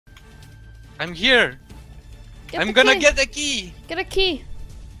I'm here. Get I'm the gonna key. get the key. Get a key.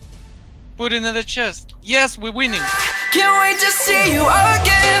 Put it in the chest. Yes, we're winning. Can't wait to see you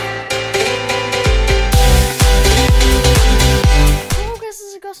again. Hello guys, this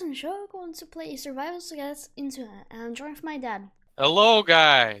is Gus and Show. Going to play Survivor to get into it. And I'm joined with my dad. Hello,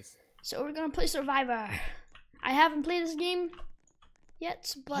 guys. So we're gonna play Survivor. I haven't played this game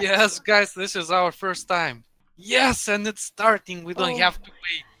yet, but Yes, guys, this is our first time. Yes, and it's starting. We don't have to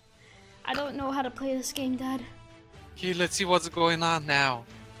wait. I don't know how to play this game, Dad. Okay, let's see what's going on now.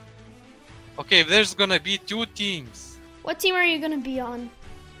 Okay, there's gonna be two teams. What team are you gonna be on?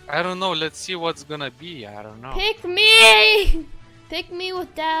 I don't know. Let's see what's gonna be. I don't know. Pick me! Pick me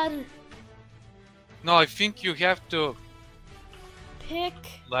with Dad. No, I think you have to, Pick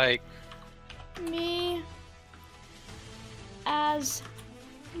like... me as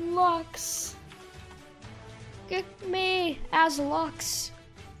Lux. Pick me as Lux.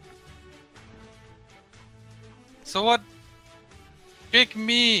 So what? Pick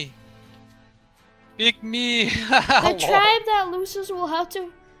me. Pick me. The tribe that loses will have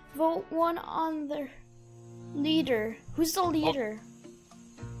to vote one on their leader. Who's the leader?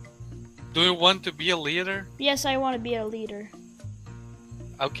 Do you want to be a leader? Yes, I want to be a leader.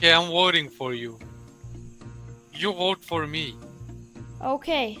 Okay, I'm voting for you. You vote for me.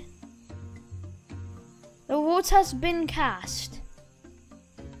 Okay. The votes has been cast.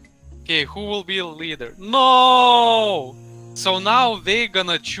 Okay, who will be a leader? No! So now they're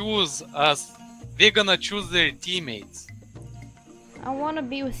gonna choose us. They're gonna choose their teammates. I want to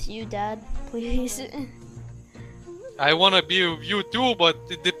be with you, Dad. Please. I wanna be with you too, but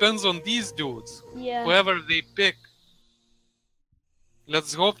it depends on these dudes. Yeah. Whoever they pick.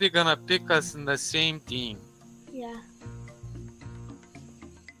 Let's hope they're gonna pick us in the same team. Yeah.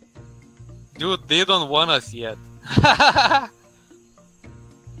 Dude, they don't want us yet.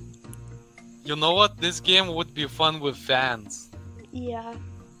 You know what? This game would be fun with fans. Yeah.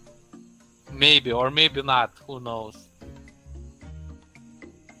 Maybe, or maybe not. Who knows?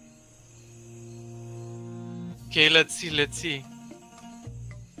 Okay, let's see, let's see.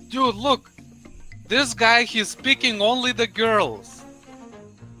 Dude, look! This guy, he's picking only the girls.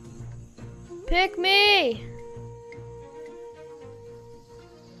 Pick me!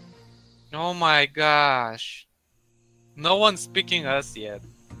 Oh my gosh. No one's picking us yet.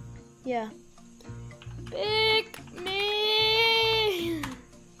 Yeah. Pick me!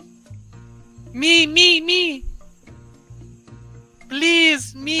 Me!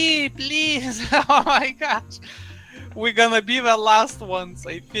 Please, me, please. Oh my gosh. We're gonna be the last ones,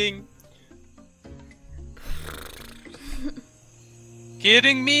 I think.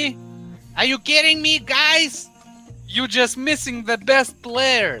 Kidding me? Are you kidding me, guys? You just missing the best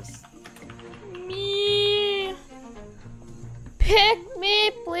players. Me! Pick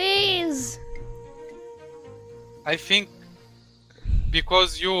me, please! I think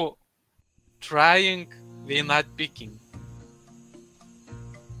because you trying, they're not picking.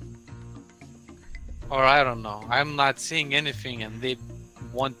 Or I don't know. I'm not seeing anything and they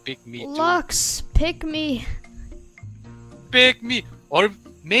won't pick me too. Lux, pick me. Pick me. Or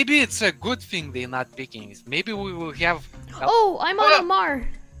maybe it's a good thing they're not picking. Maybe we will have... Oh, I'm on Amar.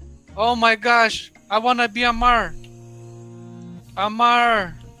 Oh my gosh. I wanna be Amar.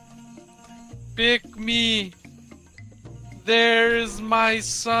 Amar. Pick me. There's my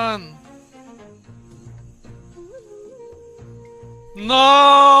son.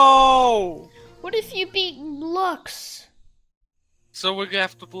 No! What if you beat Lux? So we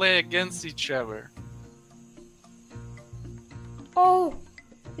have to play against each other. Oh,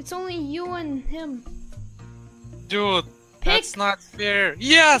 it's only you and him. Dude, Pick. that's not fair.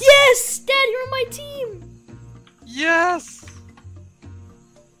 Yes! Yes! Dad, you're on my team! Yes!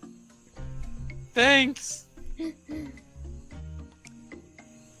 Thanks!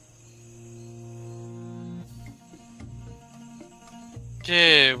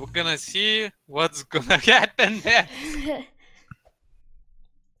 Okay, we're gonna see what's gonna happen next.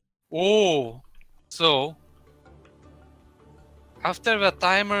 Oh, so after the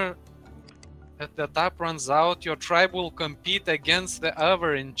timer at the top runs out, your tribe will compete against the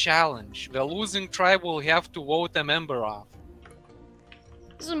other in challenge. The losing tribe will have to vote a member off.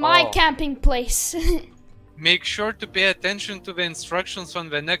 This is my camping place. Make sure to pay attention to the instructions on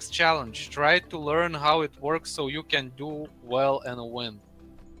the next challenge. Try to learn how it works so you can do well and win.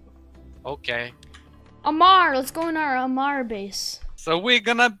 Okay. Amar, let's go in our Amar base. So we're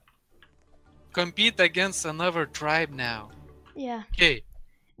gonna compete against another tribe now. Yeah. Okay.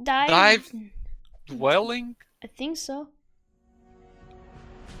 Dive. Dwelling? I think so.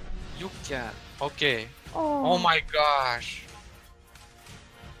 You can. Okay. Oh. Oh my gosh.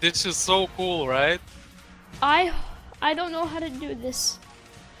 This is so cool, right? I don't know how to do this.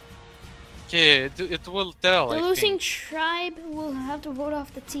 Okay, it will tell. The I losing think. tribe will have to vote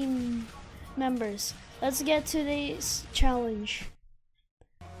off the team members. Let's get to this challenge.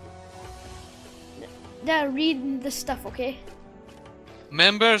 Dad, read the stuff, okay?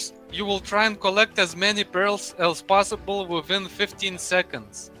 Members, you will try and collect as many pearls as possible within 15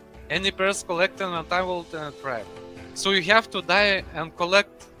 seconds. Any pearls collected on time will tribe. So you have to die and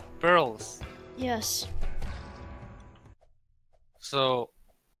collect pearls. Yes. So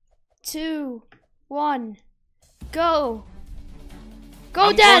 2, 1, go! Go,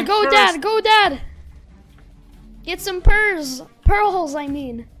 I'm Dad! going Go, first. Dad! Go, Dad! Get some pearls! Pearls, I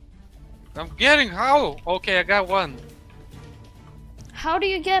mean. I'm getting how? Okay, I got one. How do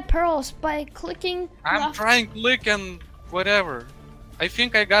you get pearls? By clicking I'm left. trying click and whatever. I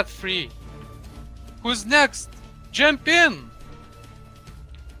think I got 3. Who's next? Jump in!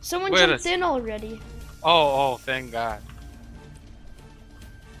 Someone Wait a jumped in already. Oh, thank God.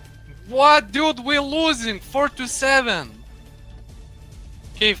 What, dude? We're losing 4-7.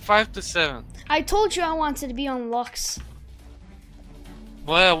 Okay, 5-7. I told you I wanted to be on Lux.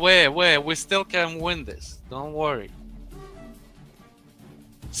 Well, wait. We still can win this. Don't worry.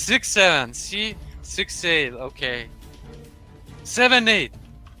 6-7. See? 6-8. Okay. 7-8.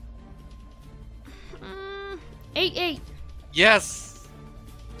 8-8. Yes.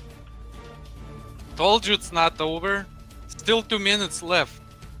 Told you it's not over. Still 2 minutes left.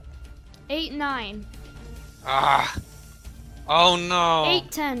 8-9. Ah. Oh no.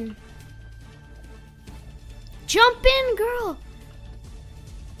 8-10. Jump in, girl!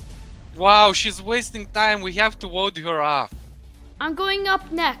 Wow, she's wasting time. We have to vote her off. I'm going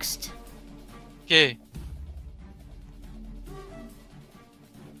up next. Okay.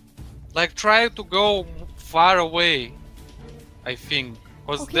 Like, try to go far away, I think.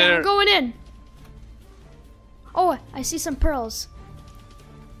 Cause Okay, they're... I'm going in. Oh, I see some pearls.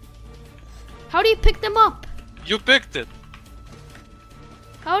 How do you pick them up? You picked it.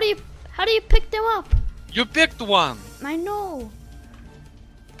 How do you pick them up? You picked one. I know.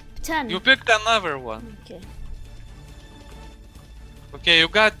 10. You picked another one. Okay. Okay, you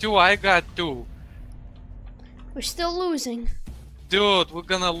got 2, I got 2. We're still losing. Dude, we're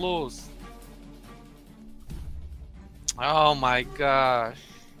gonna lose. Oh my gosh.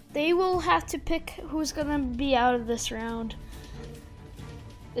 They will have to pick who's gonna be out of this round.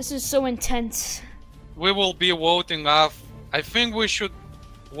 This is so intense. We will be voting off. I think we should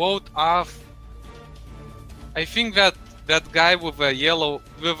vote off. I think that guy with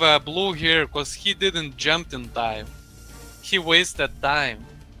a blue hair, cause he didn't jump in time. He wasted time.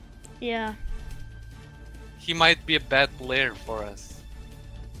 Yeah. He might be a bad player for us.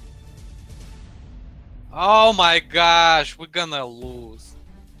 Oh my gosh, we're gonna lose.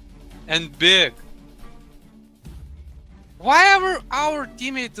 And big. Why our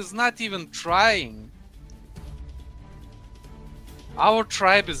teammate is not even trying? Our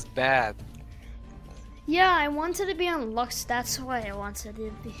tribe is bad. Yeah, I wanted to be on Lux, that's why I wanted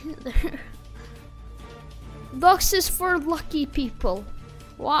to be there. Lux is for lucky people.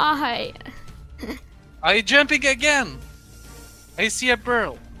 Why? Are you jumping again? I see a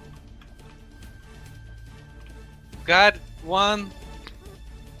pearl. Got 1.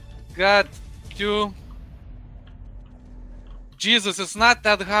 Got 2. Jesus, it's not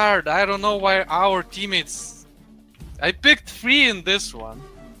that hard. I don't know why our teammates... I picked 3 in this one.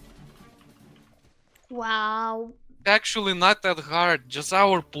 Wow. Actually not that hard. Just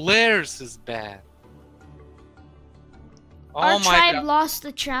our players is bad. Our Oh my tribe god. lost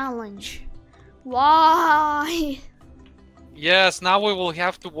the challenge. Why? Yes, now we will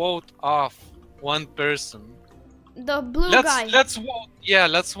have to vote off one person. The blue guy. Let's vote. Yeah,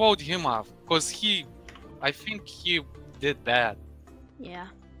 let's vote him off, cause I think he did bad. Yeah.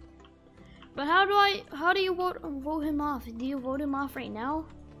 But how do you vote him off? Do you vote him off right now?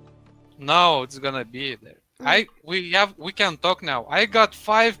 No, it's gonna be there. We can talk now. I got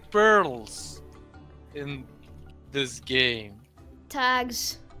 5 pearls in this game.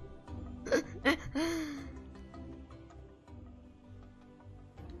 Tags.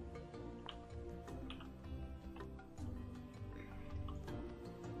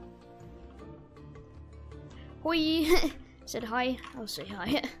 Hoi. Said hi. I'll say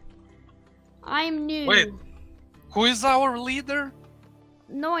hi. I'm new. Wait, who is our leader?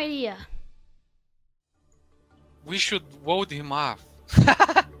 No idea. We should vote him off.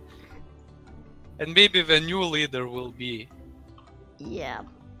 And maybe the new leader will be. Yeah.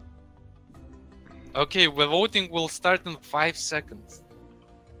 Okay, the voting will start in 5 seconds.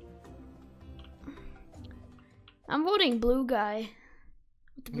 I'm voting blue guy.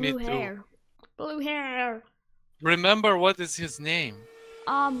 With Me blue too. hair. Blue hair. Remember what is his name?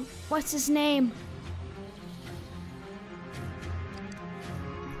 What's his name?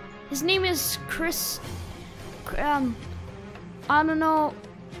 His name is Chris. I don't know.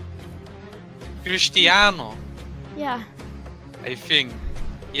 Cristiano, Yeah. I think.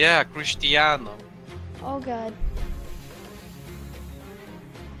 Yeah, Cristiano. Oh god.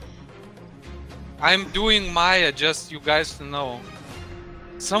 I'm doing Maya, just you guys to know.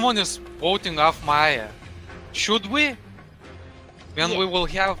 Someone is voting off Maya. Should we? Then Yeah. we will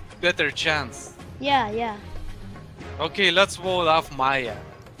have better chance. Yeah. Okay, let's vote off Maya.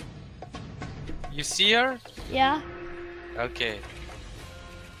 You see her? Yeah. Okay.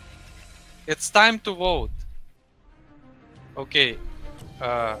 It's time to vote. Okay.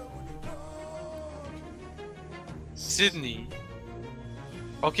 Sydney.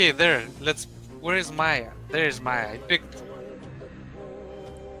 Okay, there. Where is Maya? There is Maya. I picked.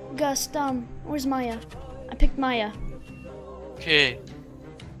 Gus, where's Maya? I picked Maya. Okay.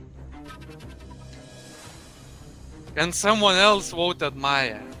 And someone else voted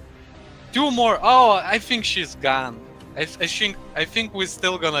Maya. Two more. Oh, I think she's gone. I think we're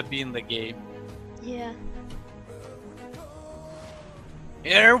still gonna be in the game. Yeah.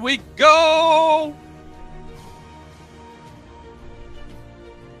 Here we go.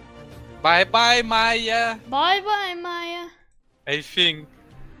 Bye bye, Maya. Bye bye, Maya. I think.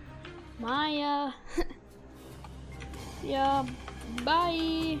 Maya. Yeah.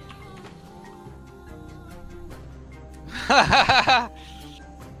 Bye.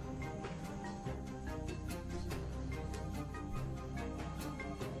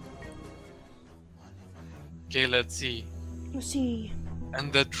 Okay, let's see. Let's see.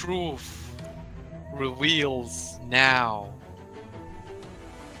 And the truth reveals now.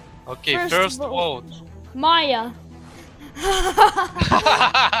 Okay, first vote. Maya.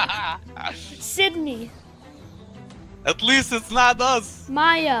 Sydney. At least it's not us.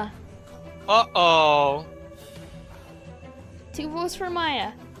 Maya. Uh-oh. 2 votes for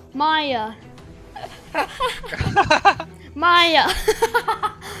Maya. Maya. Maya.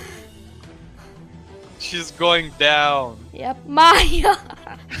 She's going down. Yep, Maya.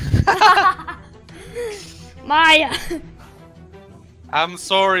 Maya. I'm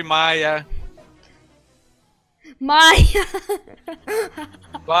sorry, Maya. Maya.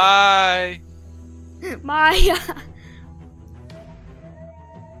 Bye. Maya.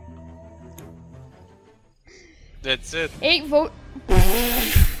 That's it. 8 vote.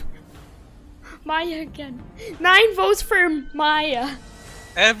 Maya again. 9 votes for Maya.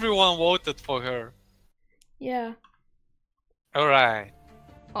 Everyone voted for her. Yeah. Alright.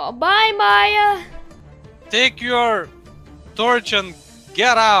 Oh, bye, Maya. Take your torch and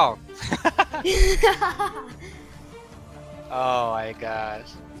get out. Oh my gosh.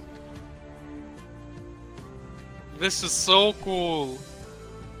 This is so cool.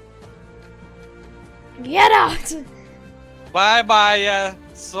 Get out. Bye, Maya.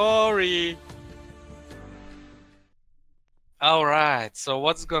 Sorry. Alright, so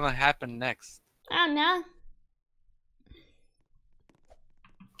what's gonna happen next? I don't know.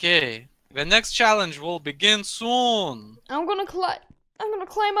 Okay, the next challenge will begin soon. I'm gonna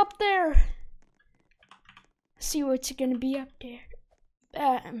climb up there. See what's gonna be up there.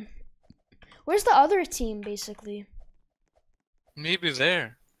 Where's the other team, basically? Maybe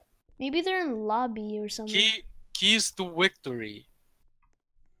there. Maybe they're in lobby or something. Keys to victory.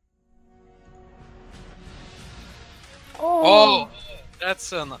 Oh,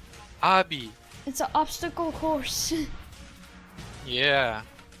 that's an obby. It's an obstacle course. Yeah.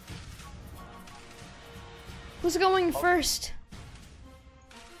 Who's going first?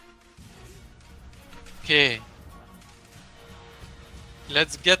 Okay.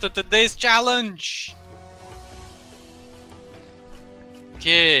 Let's get to today's challenge.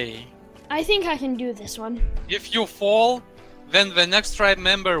 Okay. I think I can do this one. If you fall, then the next tribe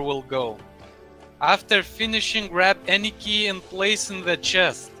member will go. After finishing, grab any key and place in the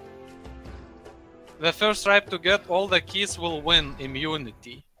chest. The first tribe to get all the keys will win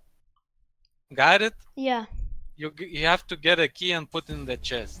immunity. Got it? Yeah. You have to get a key and put in the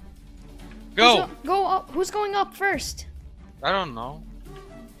chest. Go! Go up. Who's going up first? I don't know.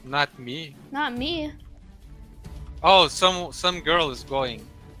 Not me. Not me. Oh, some girl is going.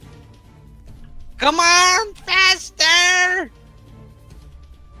 Come on, faster!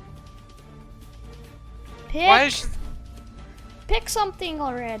 Pick something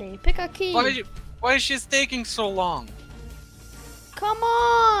already. Pick a key. Why is she taking so long? Come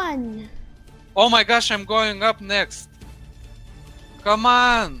on! Oh my gosh, I'm going up next. Come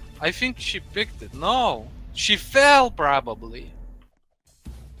on! I think she picked it. No, she fell probably.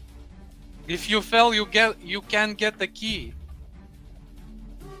 If you fail, you can't get the key.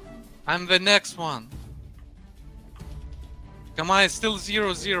 I'm the next one. Come on, it's still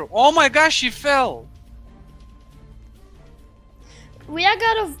 0-0. Oh my gosh, she fell. We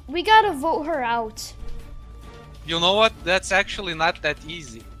gotta vote her out. You know what? That's actually not that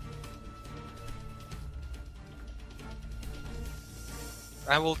easy.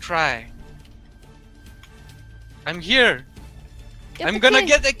 I will try. I'm here. I'm gonna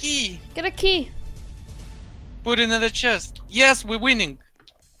get the key. Get a key. Put it in the chest. Yes, we're winning.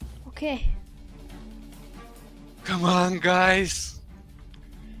 Okay. Come on, guys.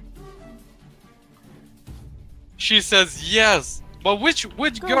 She says yes. But which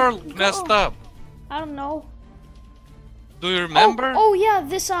girl messed up? I don't know. Do you remember? Oh yeah,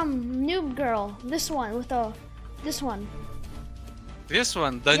 this noob girl. This one with this one. This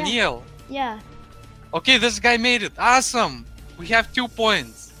one, Danielle. Yeah. Okay, this guy made it. Awesome. We have 2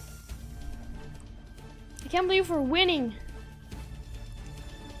 points. I can't believe we're winning.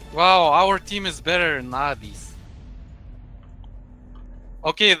 Wow, our team is better than Abby's.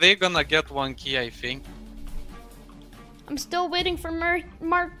 Okay, they're gonna get 1 key, I think. I'm still waiting for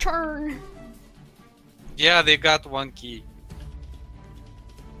Mark turn. Yeah, they got 1 key.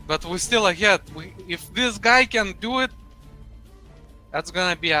 But we're still ahead. If this guy can do it, that's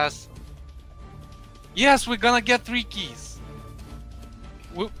gonna be awesome. Yes, we're gonna get 3 keys.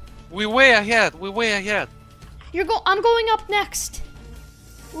 We're way ahead. We're way ahead. I'm going up next.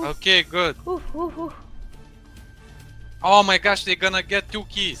 Ooh. Okay, good. Ooh, ooh, ooh. Oh my gosh, they're gonna get 2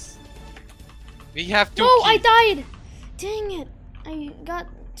 keys. We have 2 No, keys. I died. Dang it. I got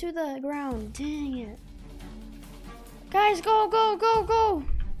to the ground. Dang it. Guys, go, go, go, go.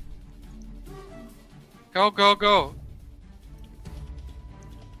 Go, go, go.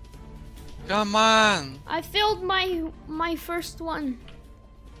 Come on. I failed my first one.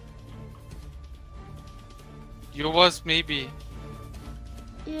 You was maybe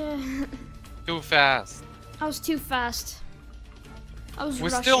Yeah. too fast. I was too fast. I was We're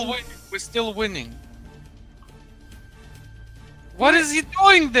rushing. still winning. We're still winning. What is he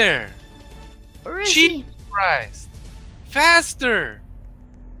doing there? Where is he? Jesus Christ. Faster.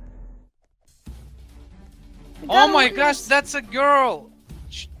 We Oh gotta my win gosh, this. that's a girl.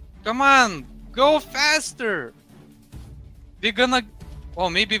 Come on, go faster. They're gonna... Oh,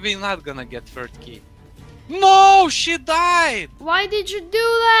 maybe we're not gonna get 3rd key. No, she died. Why did you do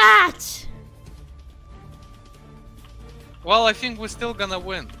that? Well, I think we're still gonna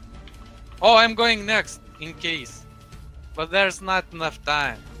win. Oh, I'm going next, in case. But there's not enough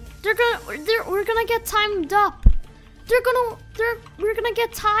time. We're gonna get timed up. We're gonna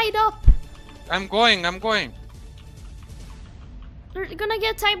get tied up. I'm going. They're gonna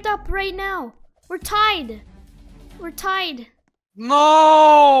get timed up right now. We're tied. We're tied.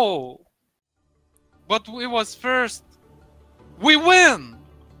 No! But we was first. We win!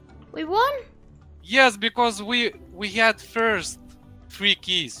 We won? Yes, because we had first 3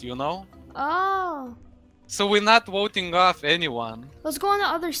 keys, you know? Oh. So we're not voting off anyone. Let's go on the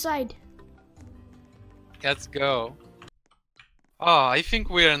other side. Let's go. Oh, I think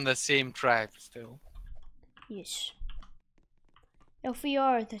we're in the same tribe still. Yes. If we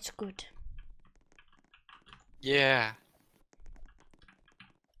are, that's good. Yeah.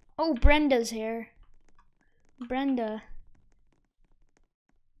 Oh, Brenda's here. Brenda.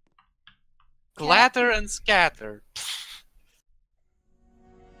 Clatter and scatter.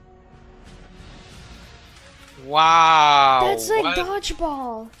 Wow. That's like what?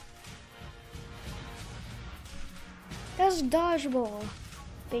 dodgeball. That's dodgeball,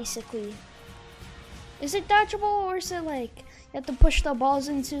 basically. Is it dodgeball or is it like you have to push the balls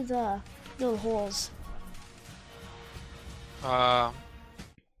into the little holes?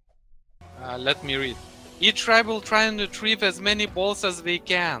 Let me read. Each tribe will try and retrieve as many balls as they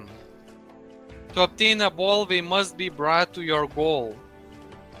can. To obtain a ball, they must be brought to your goal.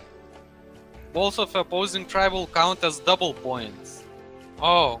 Balls of opposing tribe will count as double points.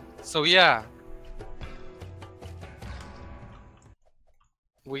 Oh, so yeah.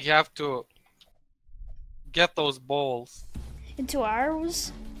 We have to get those balls. Into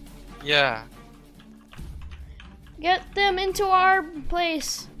ours? Yeah. Get them into our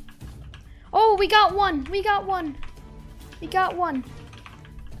place. Oh, we got one. We got one. We got one.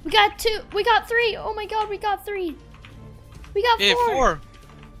 We got 2. We got 3. Oh my god, we got 3. We got 4. 4.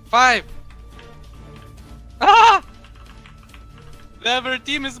 5. Ah! The other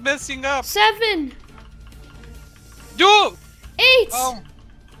team is messing up. 7. Dude! 8. Oh,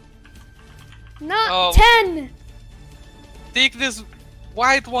 Not Oh. 10. take this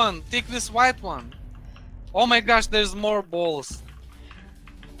white one. Take this white one. Oh my gosh, there's more balls.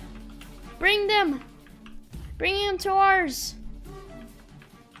 Bring them. Bring them to ours.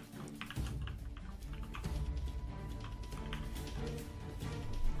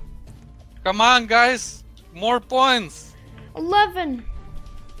 Come on, guys. More points. 11.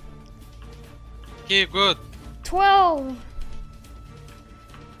 Okay, good. 12.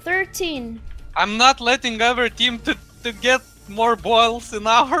 13. I'm not letting our team to get more balls in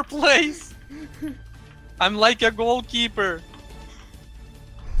our place. I'm like a goalkeeper.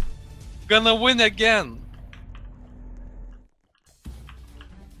 Gonna win again.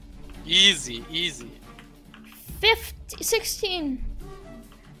 Easy, easy. 15, 16.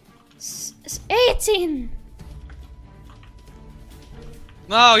 18.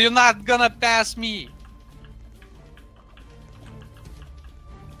 No, you're not gonna pass me.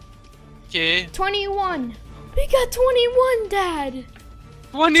 Okay. 21. We got 21, Dad.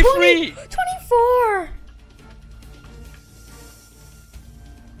 23. 24.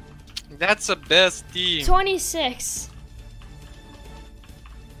 That's the best team. 26.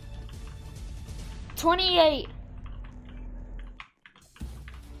 28.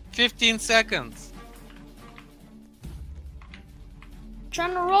 15 seconds.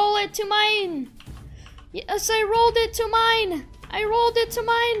 Trying to roll it to mine. Yes, I rolled it to mine. I rolled it to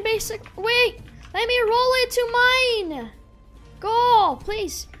mine, basic. Wait, let me roll it to mine. Goal,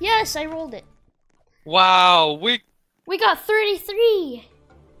 please. Yes, I rolled it. Wow, we got 33.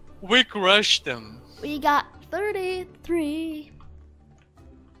 we crushed them. We got 33.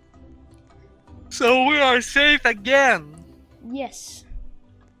 So we are safe again. Yes.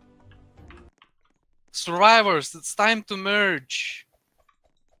 Survivors, it's time to merge.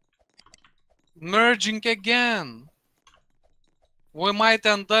 Merging again. We might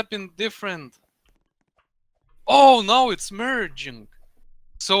end up in different. Oh no, it's merging.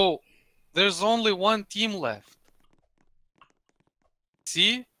 So there's only one team left.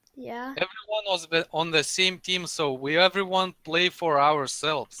 See? Yeah. Everyone was on the same team, so we everyone play for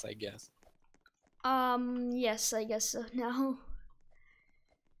ourselves, I guess. Yes, I guess so now.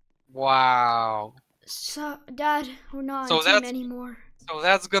 Wow. So, Dad, we're not So on team that's- anymore. So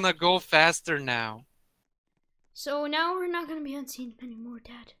that's gonna go faster now. So now we're not gonna be on team anymore,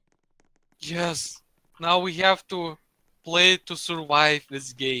 Dad. Yes. Now we have to play to survive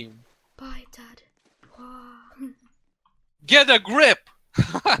this game. Bye, Dad. Wow. Get a grip!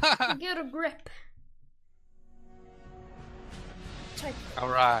 Get a grip. Type.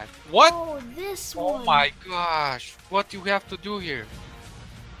 Alright. What? Oh, this Oh one. my gosh. What do you have to do here?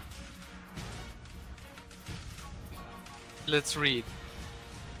 Let's read.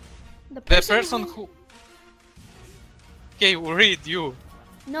 The The person who... Okay, read you.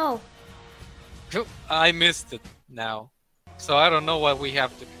 No. I missed it now. So I don't know what we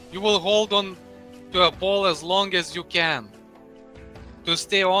have to... You will hold on to a ball as long as you can. To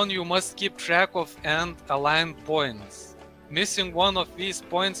stay on, you must keep track of and align points. Missing one of these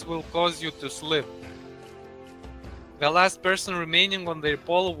points will cause you to slip. The last person remaining on their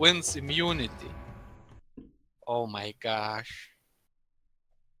ball wins immunity. Oh my gosh.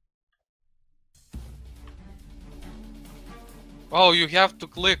 Oh, you have to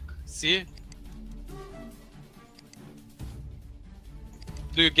click, see?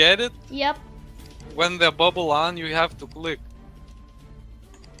 Do you get it? Yep. When the bubble on, you have to click.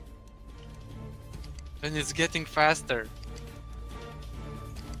 And it's getting faster.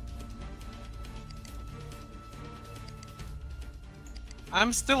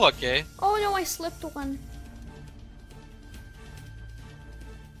 I'm still okay. Oh no, I slipped one.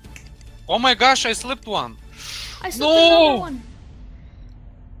 Oh my gosh, I slipped one. I slipped No! another one.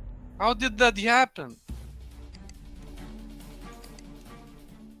 How did that happen?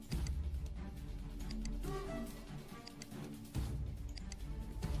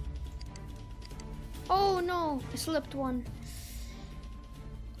 Oh no, I slipped one.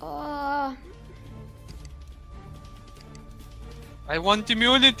 I want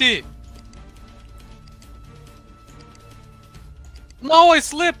immunity. No, I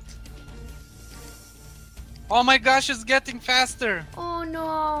slipped. Oh my gosh, it's getting faster. Oh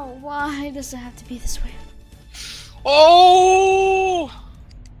no, why does it have to be this way? Oh!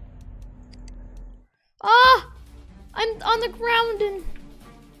 Ah! I'm on the ground and...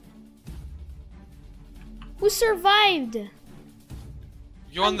 Who survived?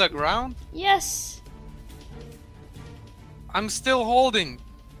 You on the ground? Yes. I'm still holding.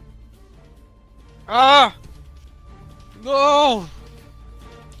 Ah! No!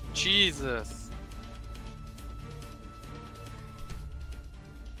 Jesus.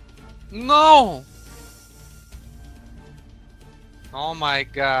 No! Oh my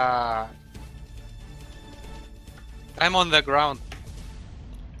god. I'm on the ground.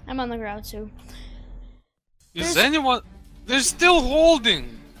 I'm on the ground too. Is anyone? They're still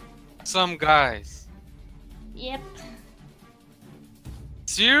holding some guys. Yep.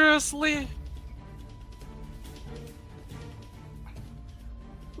 Seriously?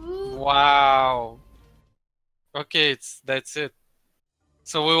 Ooh. Wow. Okay, that's it.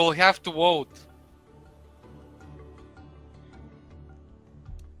 So we will have to vote.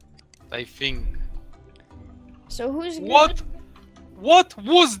 I think. So who's good? What? What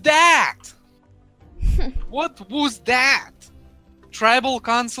was that? What was that? Tribal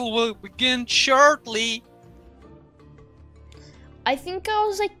Council will begin shortly. I think I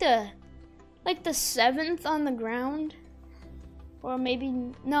was like the 7th on the ground, or maybe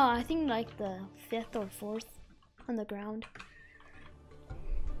no. I think like the 5th or 4th on the ground.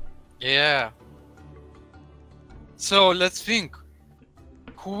 Yeah. So let's think.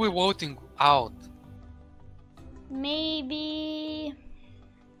 Who we voting out? Maybe.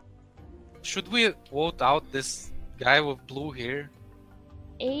 Should we vote out this guy with blue hair?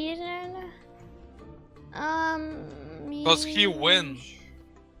 Aiden. Because he wins.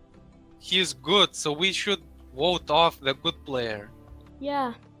 He's good, so we should vote off the good player.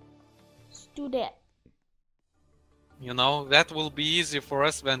 Yeah. Let's do that. You know, that will be easy for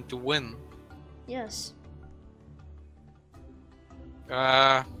us then to win. Yes.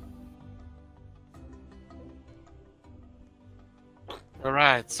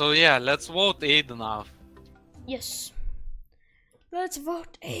 Alright, so yeah, let's vote Aiden off. Yes. Let's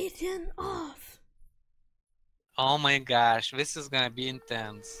vote Aiden off. Oh my gosh, this is gonna be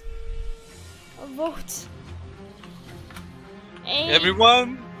intense. A vote. Aiden.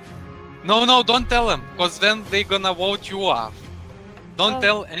 Everyone? No, don't tell them, because then they're gonna vote you off. Don't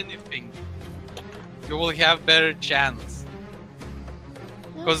tell anything. You will have better chance.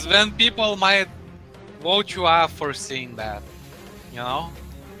 Because then people might vote you off for seeing that. You know?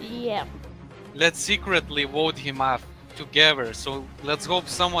 Yeah. Let's secretly vote him off together. So let's hope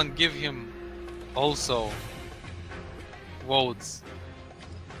someone give him also votes.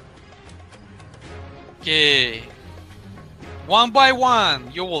 Okay. One by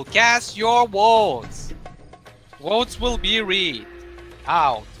one, you will cast your votes. Votes will be read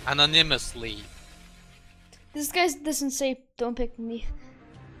out anonymously. This guy doesn't say don't pick me.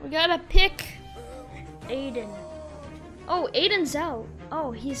 We gotta pick Aiden. Oh, Aiden's out.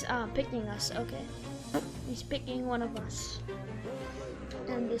 Oh, he's picking us. Okay. He's picking one of us.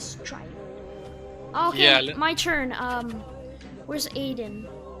 And this tribe. Okay, Yeah, my turn. Where's Aiden?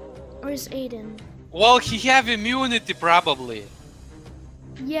 Where's Aiden? Well, he have immunity probably.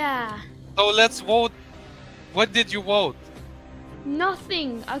 Yeah. So let's vote. What did you vote?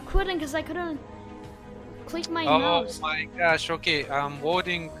 Nothing. I couldn't because I couldn't click my Oh mouse. my gosh. Okay, I'm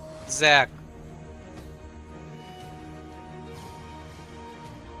voting Zach.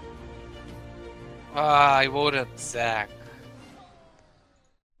 I voted Zach.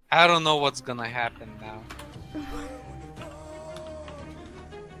 I don't know what's gonna happen now.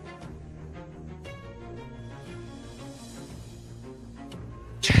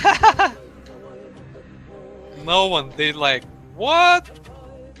 No one, they like, what?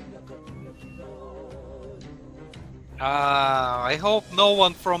 I hope no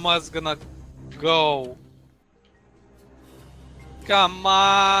one from us gonna go. Come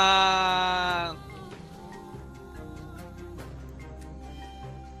on.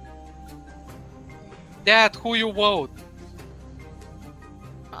 Dad, who you vote?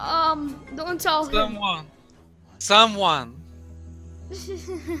 Don't tell him. Someone.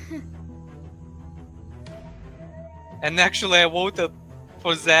 And actually I voted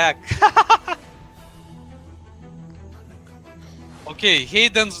for Zach. Okay,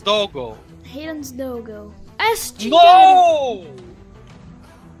 Hayden's doggo. Hayden's doggo. SG. No!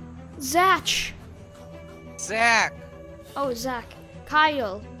 Zach. Zach. Oh, Zach.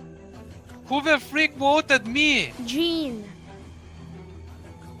 Kyle. Who the freak voted me? Gene.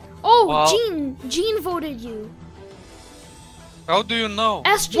 Oh, Well- Gene voted you. How do you know?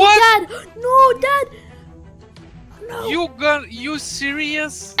 SG What? Dad. No, Dad. No. You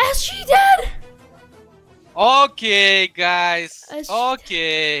serious? SG Dad. Okay, guys. SG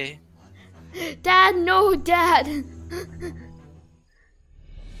Okay. Dad, no, Dad.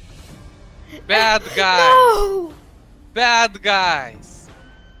 Bad guys. No. Bad guys.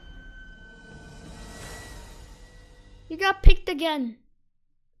 You got picked again.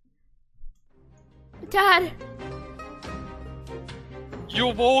 Dad.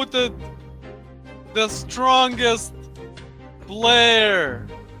 You voted the strongest player.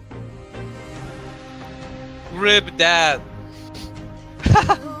 Rip Dad.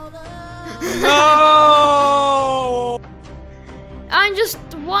 No!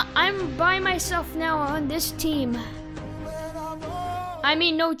 I'm by myself now on this team. I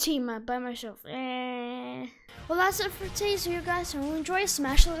mean, no team, by myself. Well, that's it for today. So you guys will enjoy,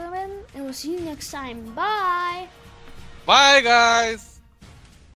 smash the button, and we'll see you next time. Bye. Bye, guys.